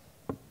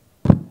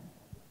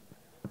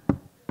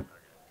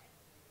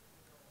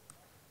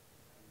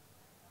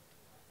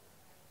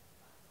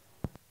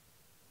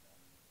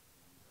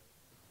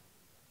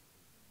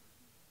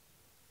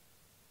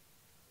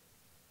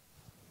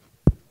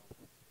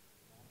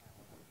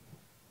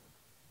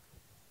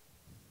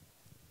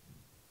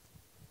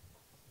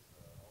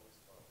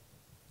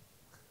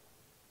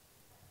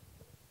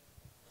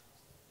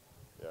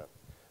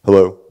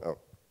 Hello? Oh,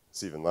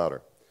 it's even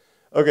louder.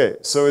 Okay,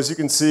 so as you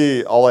can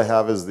see, all I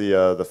have is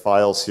the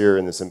files here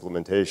in this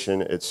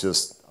implementation. It's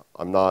just,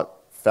 I'm not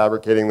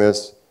fabricating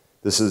this.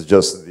 This is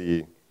just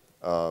the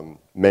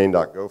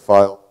main.go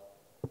file.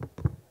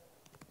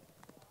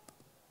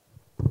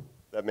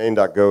 That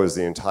main.go is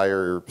the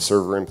entire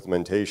server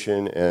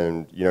implementation,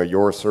 and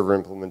your server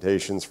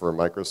implementations for a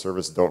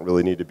microservice don't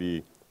really need to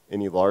be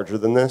any larger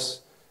than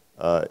this,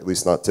 at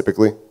least not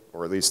typically,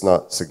 or at least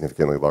not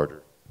significantly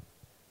larger.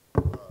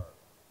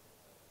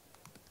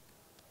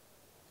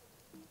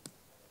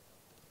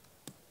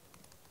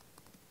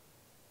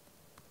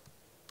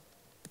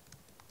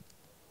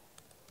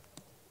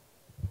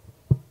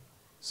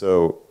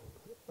 So,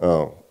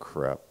 oh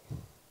crap.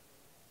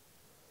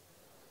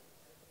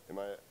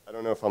 I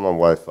don't know if I'm on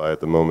Wi-Fi at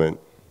the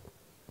moment.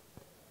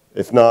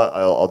 If not,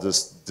 I'll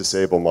just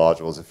disable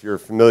modules. If you're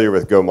familiar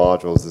with Go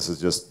modules, this is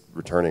just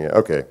returning it.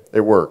 Okay, it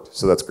worked,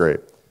 so that's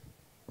great.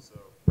 So,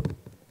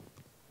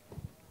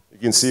 you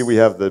can see we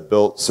have the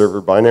built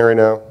server binary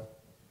now.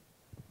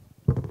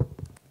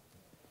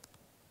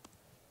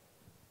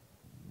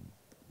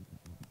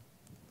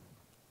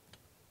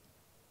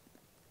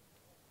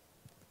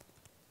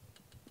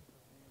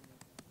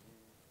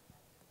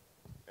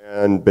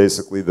 And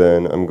basically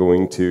then I'm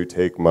going to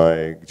take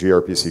my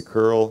gRPC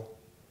curl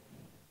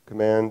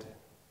command,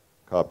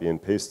 copy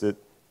and paste it.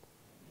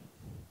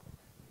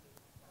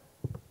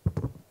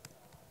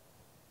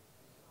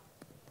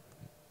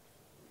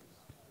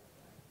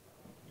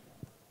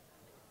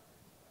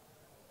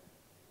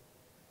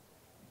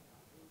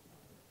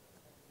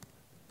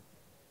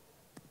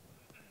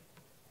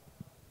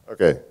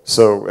 Okay,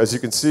 so as you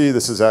can see,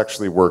 this is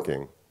actually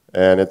working.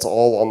 And it's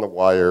all on the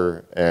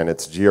wire, and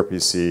it's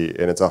gRPC,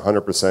 and it's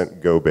 100%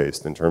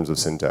 Go-based in terms of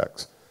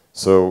syntax.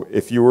 So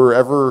if you were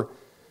ever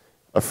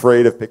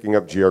afraid of picking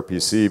up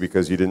gRPC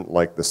because you didn't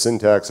like the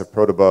syntax of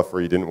protobuf or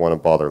you didn't want to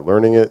bother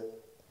learning it,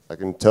 I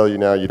can tell you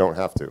now you don't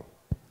have to.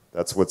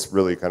 That's what's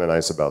really kind of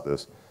nice about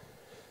this.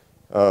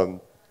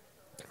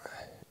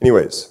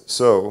 Anyways,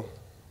 so,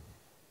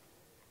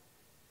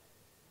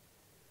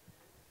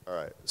 all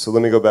right, so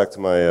let me go back to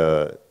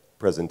my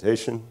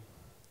presentation.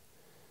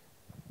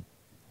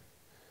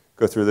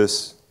 Go through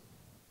this.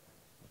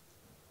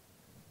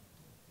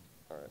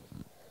 All right.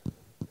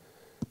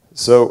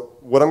 So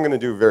what I'm going to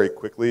do very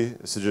quickly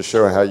is to just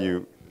show how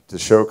to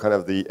show kind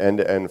of the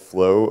end-to-end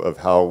flow of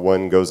how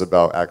one goes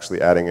about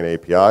actually adding an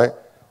API.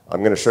 I'm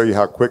going to show you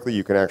how quickly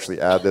you can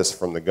actually add this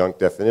from the Gunk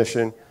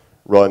definition,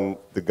 run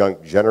the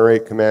Gunk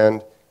generate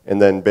command,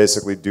 and then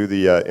basically do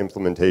the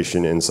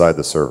implementation inside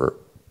the server.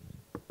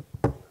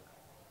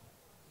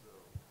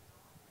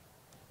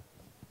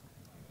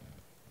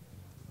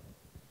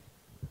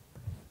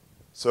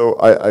 So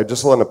I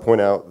just want to point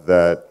out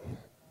that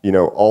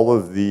all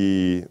of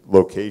the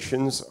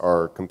locations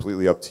are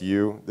completely up to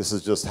you. This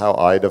is just how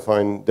I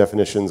define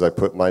definitions. I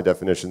put my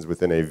definitions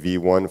within a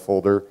V1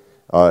 folder,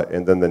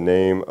 and then the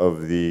name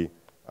of the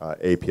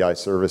API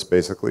service,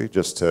 basically,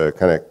 just to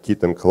kind of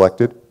keep them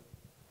collected.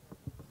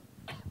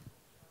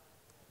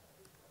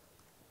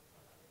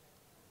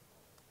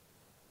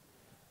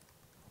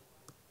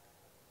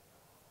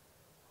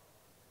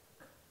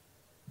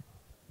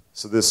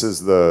 So this is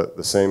the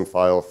same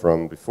file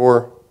from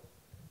before.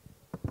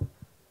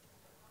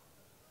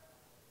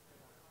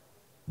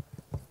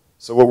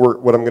 So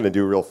what I'm going to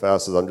do real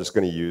fast is I'm just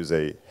going to use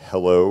a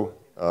hello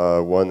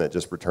one that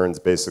just returns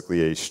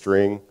basically a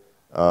string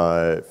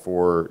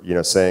for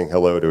saying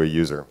hello to a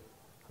user.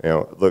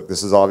 Look,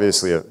 this is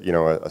obviously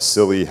a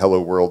silly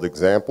hello world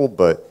example,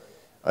 but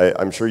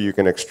I'm sure you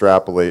can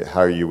extrapolate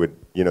how you would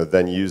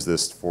then use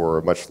this for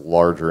a much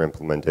larger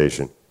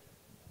implementation.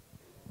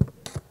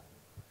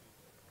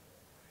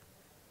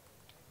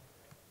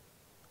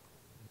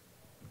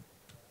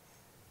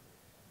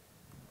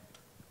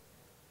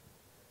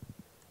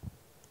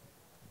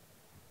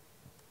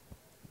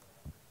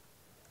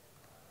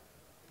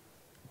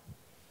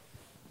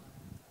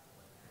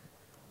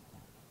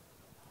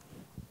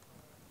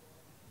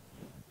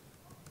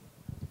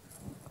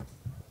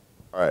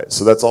 All right,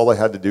 so that's all I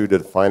had to do to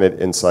define it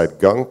inside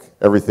Gunk.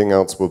 Everything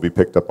else will be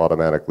picked up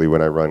automatically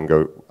when I run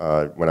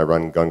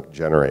Gunk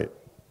generate.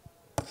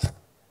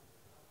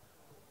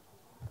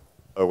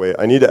 Oh wait,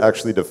 I need to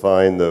actually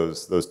define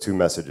those two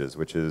messages,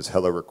 which is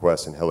hello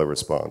request and hello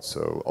response.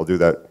 So I'll do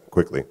that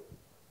quickly.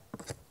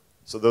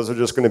 So those are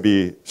just going to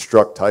be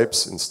struct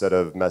types instead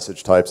of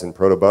message types in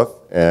protobuf,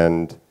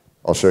 and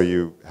I'll show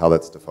you how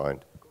that's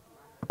defined.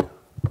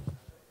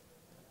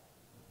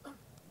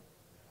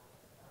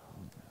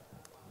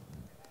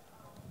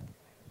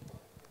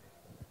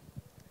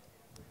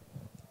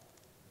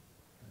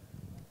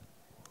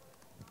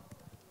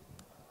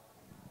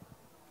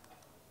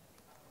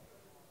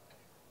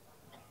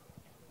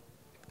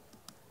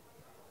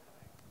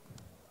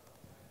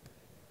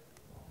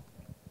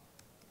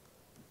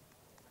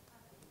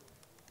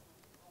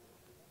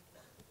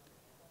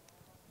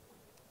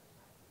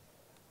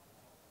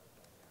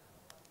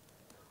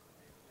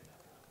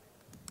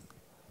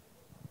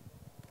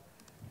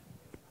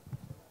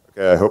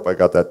 Okay, I hope I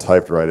got that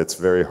typed right. It's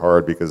very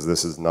hard because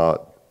this is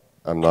not,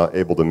 I'm not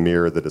able to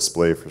mirror the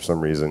display for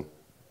some reason.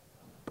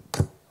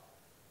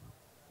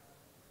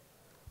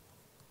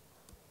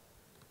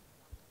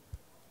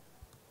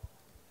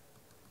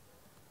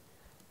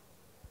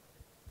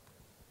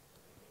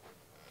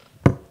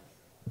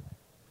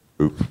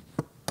 Oop.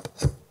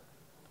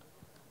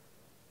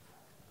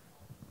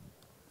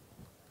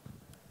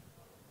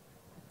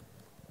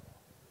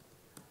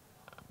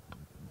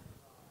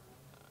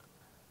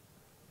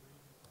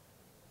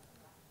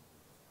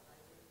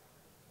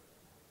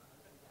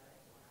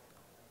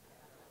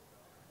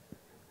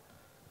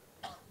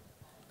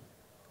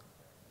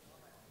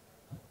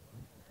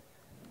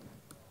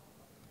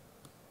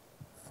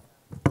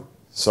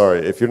 Sorry,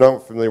 if you're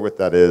not familiar with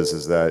that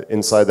is that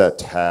inside that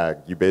tag,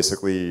 you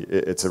basically,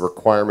 it's a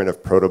requirement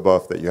of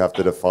protobuf that you have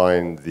to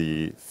define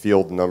the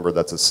field number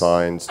that's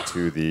assigned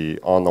to the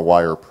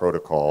on-the-wire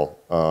protocol,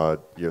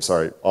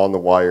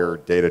 on-the-wire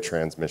data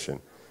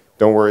transmission.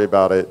 Don't worry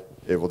about it,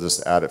 it will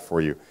just add it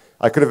for you.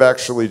 I could have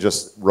actually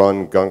just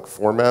run Gunk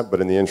format,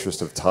 but in the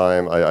interest of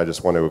time, I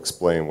just want to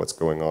explain what's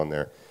going on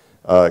there.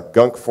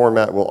 Gunk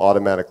format will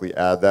automatically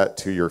add that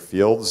to your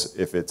fields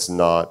if it's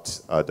not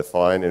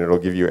defined, and it'll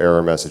give you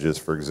error messages.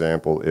 For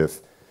example,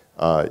 if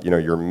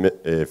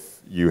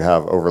if you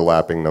have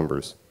overlapping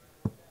numbers.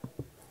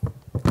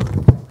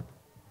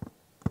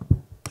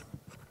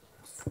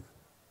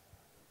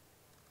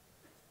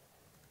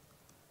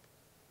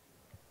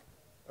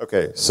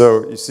 Okay,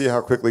 so you see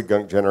how quickly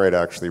Gunk generate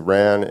actually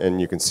ran,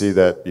 and you can see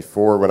that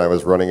before when I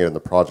was running it in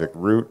the project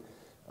root,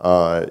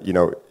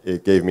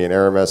 it gave me an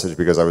error message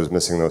because I was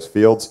missing those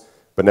fields,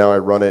 but now I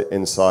run it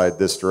inside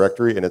this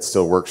directory and it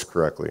still works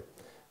correctly.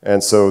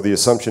 And so the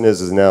assumption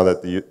is now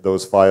that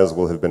those files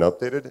will have been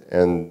updated,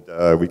 and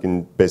we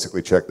can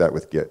basically check that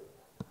with Git.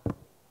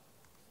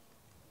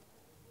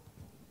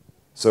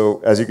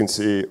 So as you can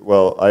see,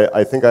 well,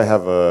 I think I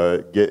have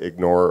a git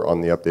ignore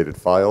on the updated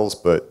files,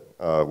 but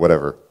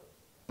whatever.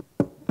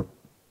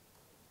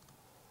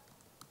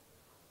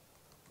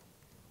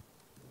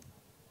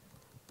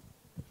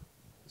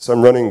 So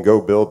I'm running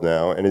go build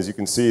now, and as you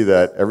can see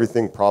that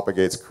everything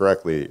propagates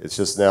correctly. It's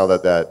just now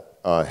that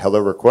hello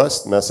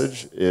request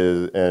message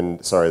is,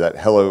 that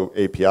hello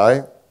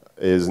API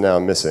is now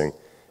missing.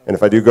 And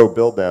if I do go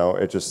build now,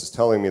 it just is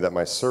telling me that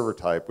my server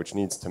type, which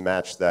needs to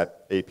match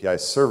that API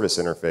service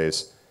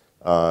interface,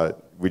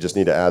 we just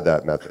need to add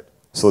that method.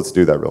 So let's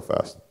do that real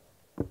fast.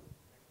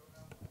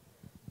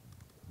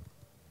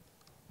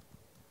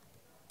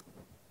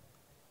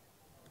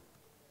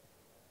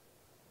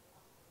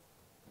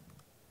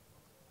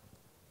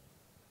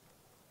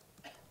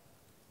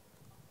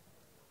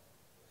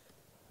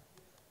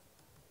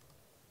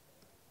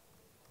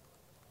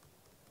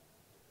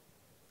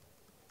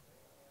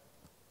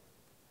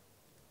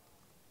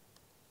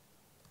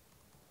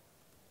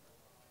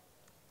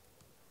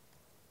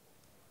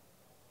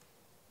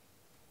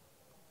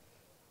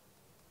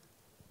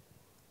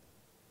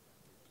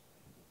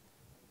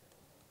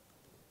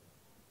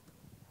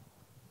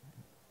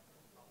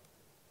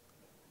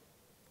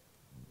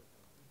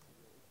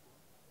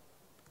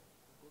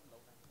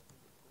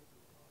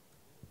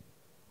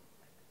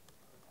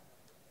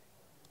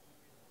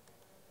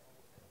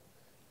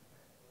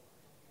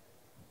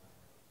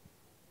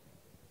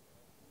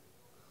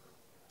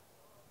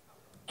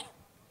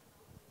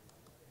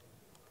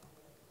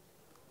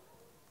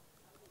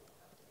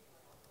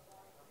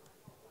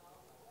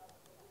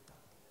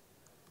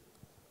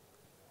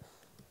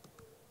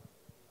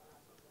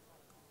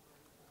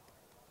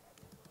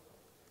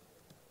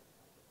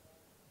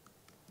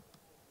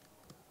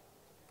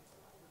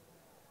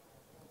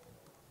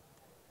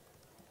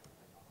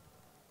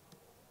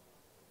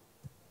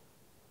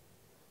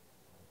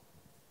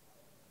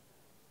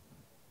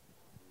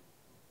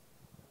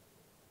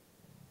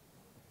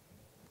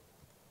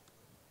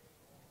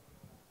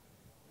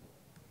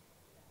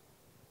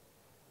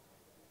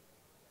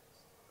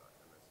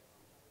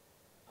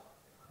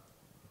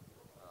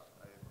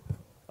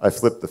 I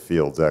flipped the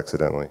fields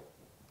accidentally.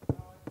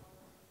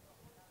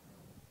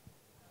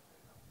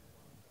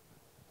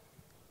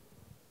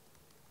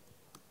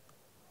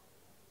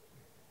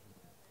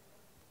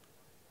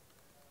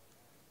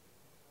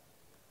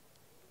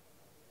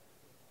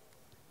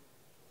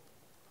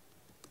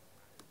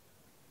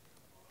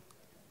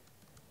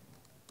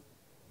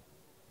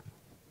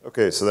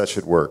 Okay, so that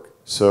should work.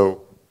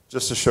 So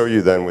just to show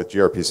you then with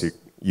gRPC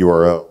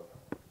URL.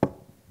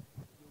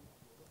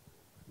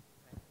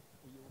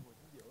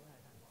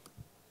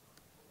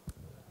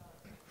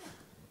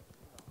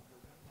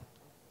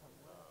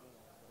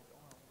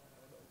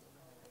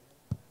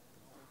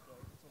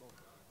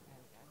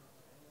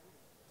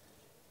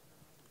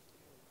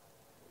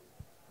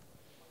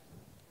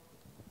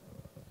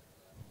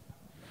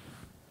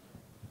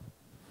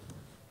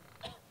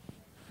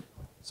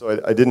 So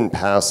I didn't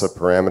pass a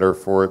parameter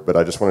for it, but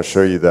I just want to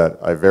show you that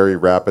I very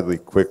rapidly,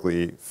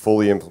 quickly,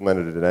 fully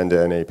implemented an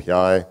end-to-end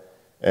API.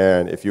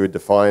 And if you had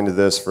defined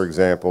this, for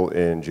example,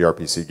 in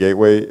gRPC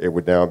Gateway, it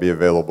would now be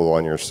available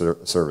on your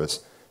service.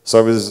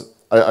 So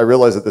I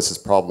realize that this is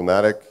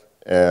problematic,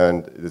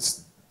 and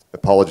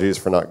apologies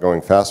for not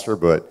going faster,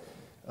 but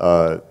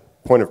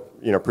point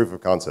of proof of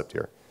concept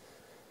here.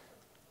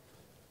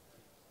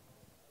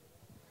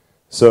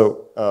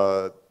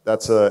 So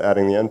that's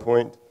adding the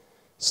endpoint.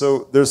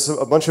 So there's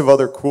a bunch of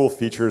other cool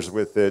features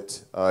with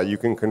it. You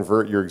can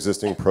convert your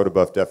existing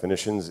protobuf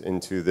definitions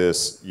into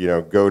this,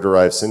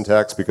 Go-derived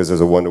syntax because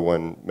there's a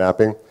one-to-one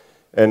mapping.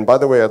 And by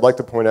the way, I'd like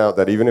to point out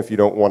that even if you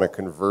don't want to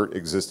convert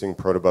existing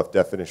protobuf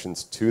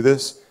definitions to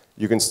this,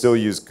 you can still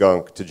use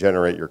Gunk to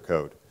generate your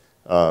code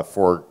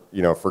for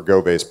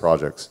Go-based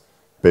projects,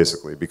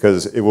 basically,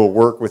 because it will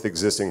work with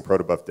existing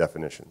protobuf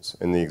definitions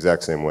in the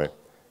exact same way,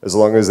 as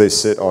long as they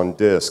sit on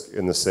disk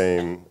in the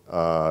same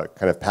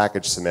kind of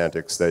package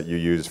semantics that you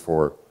use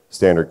for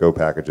standard Go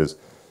packages.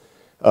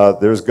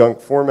 There's Gunk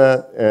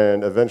format,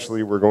 and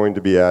eventually we're going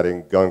to be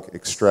adding Gunk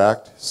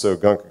extract. So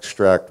Gunk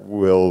extract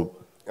will,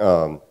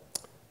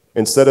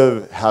 instead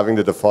of having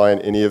to define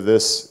any of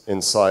this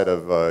inside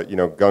of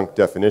Gunk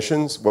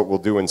definitions, what we'll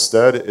do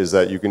instead is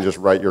that you can just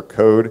write your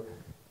code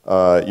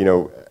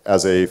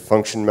as a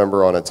function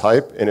member on a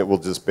type, and it will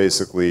just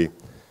basically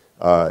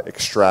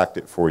extract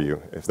it for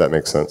you, if that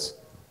makes sense,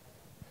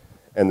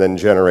 and then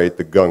generate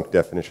the Gunk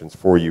definitions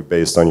for you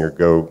based on your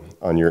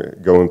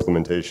Go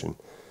implementation.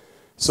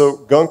 So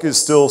Gunk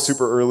is still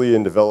super early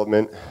in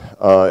development.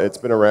 It's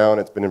been around,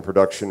 it's been in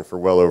production for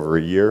well over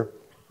a year.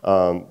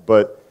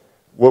 But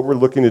what we're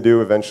looking to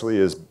do eventually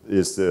is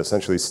to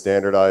essentially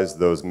standardize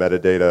those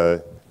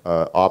metadata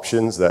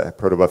options that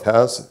protobuf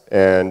has,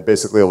 and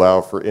basically allow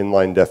for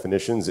inline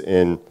definitions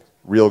in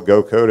real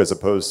Go code as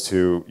opposed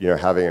to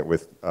having it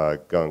with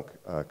Gunk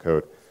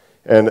code,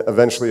 and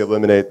eventually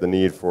eliminate the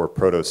need for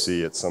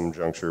Proto-C at some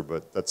juncture,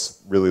 but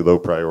that's really low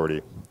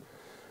priority.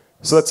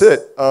 So that's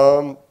it.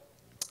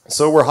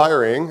 So we're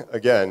hiring,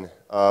 again,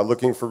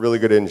 looking for really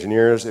good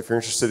engineers. If you're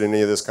interested in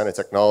any of this kind of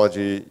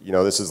technology,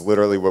 this is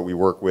literally what we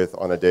work with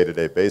on a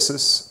day-to-day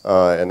basis,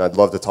 and I'd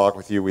love to talk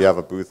with you. We have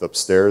a booth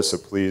upstairs, so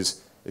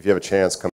please, if you have a chance, come